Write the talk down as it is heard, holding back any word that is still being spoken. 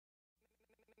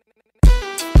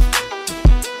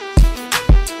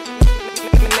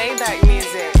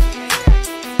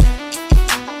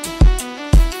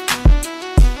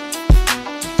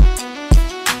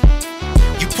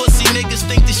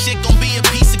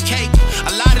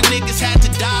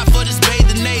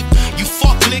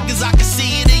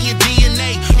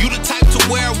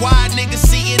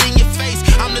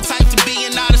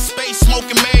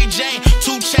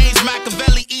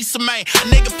man. A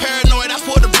nigga paranoid, I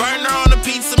put a burner on the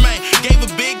pizza, man. Gave a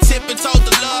big tip and told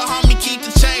the love homie keep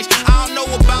the change. I don't know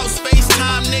about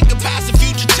space-time, nigga, past the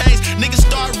future change. Niggas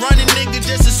start running, nigga,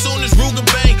 just as soon as Ruger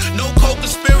bang. No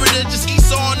co-conspirator, just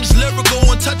Esau on this lyrical,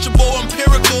 untouchable,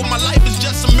 empirical. My life is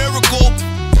just a miracle.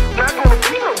 Not gonna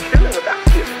be no killing without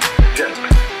killing,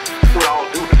 gentlemen. With all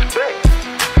due respect,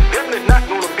 definitely not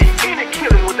gonna be any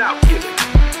killing without killing.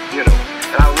 You know,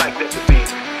 and I would like that to be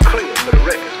clear for the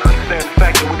record. I understand the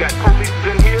fact that we got police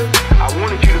in here. I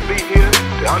wanted you to be here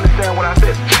to understand what I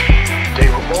said. They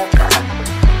were more powerful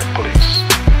than police.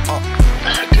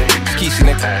 I tell you,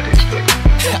 Quise,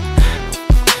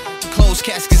 closed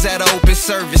caskets at an open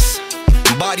service.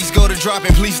 Bodies go to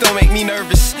dropping, please don't make me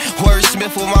nervous.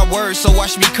 Wordsmith with my words, so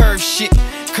watch me curve shit.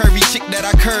 Curvy chick that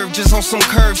I curve just on some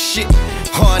curve shit.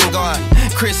 On gone,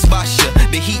 Chris Basha,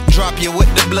 the heat drop you with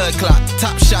the blood clot.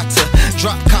 Top shotter,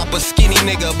 drop copper, skinny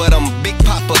nigga, but I'm big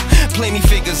papa. Plenty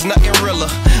figures, nothing realer.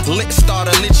 Lit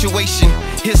starter, lituation.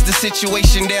 Here's the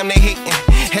situation, damn they hating.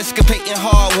 Escapating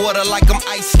hard water like I'm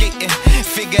ice skating.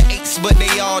 Figure eights, but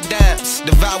they all dimes.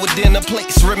 Devoured dinner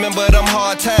plates, remember them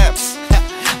hard times.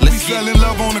 We fell in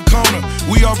love on the corner.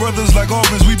 We are brothers like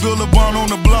orphans. We build a barn on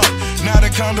the block. Now the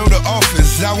condo, the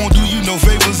office. I won't do you no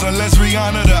favors unless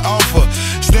Rihanna the offer.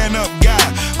 Stand up guy,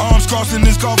 arms crossed in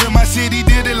this coffin. My city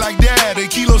did it like that. A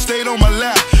kilo stayed on my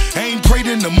lap. Ain't prayed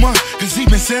in a month, cause he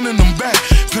been sending them back.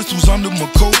 Pistols under my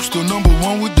coat, still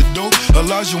 #1 with the dope.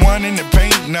 Elijah wine in the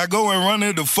paint, now go and run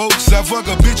to the folks. I fuck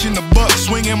a bitch in the butt,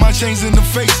 swinging my chains in the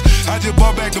face. I just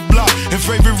bought back the block and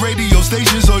favorite radio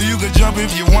station, so you could jump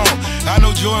if you want. I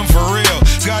know Jordan for real.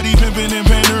 Scotty pimpin' and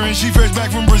pandering, she fresh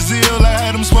back from Brazil. I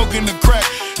had him smoking the crack,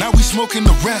 now we smoking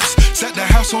the raps. Set the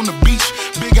house on the beach,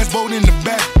 big ass boat in the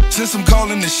back. Since I'm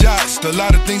calling the shots, a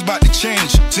lot of things about to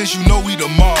change. Since you know we the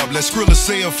mob, let Scrilla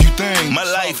say a few things. My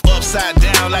life upside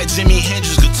down like Jimi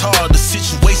Hendrix guitar. The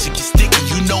situation gets sticky,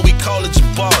 you know we call it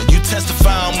Jabbar. You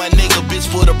testify on my nigga, bitch,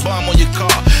 put a bomb on your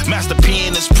car. Master P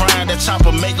in his prime, that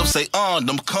chopper make him say,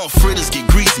 them cum fritters get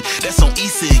greasy. That's on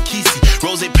Issa and Quise.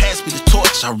 Rose passed me the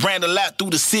torch, I ran a lot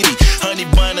through the city. Honey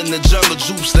bun in the jungle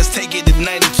juice, let's take it to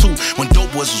 92. When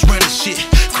dope boys was running shit,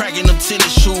 cracking them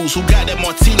tennis shoes. Who got that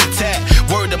martini tag?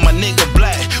 Word to my nigga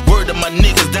Black, word to my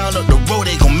niggas down up the road,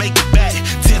 they gon' make it back.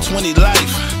 10-20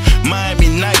 life, Miami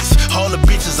nights. All the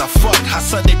bitches I fuck, I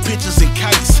suck they pictures and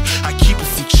kites. I keep it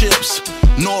from chips,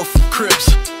 north from Crips,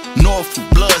 north from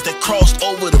Bloods that crossed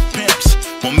over the pimps.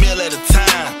 1 meal at a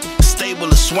time, stable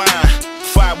as swine.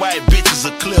 5 white bitches,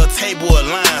 a clear table of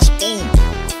lines. Ooh.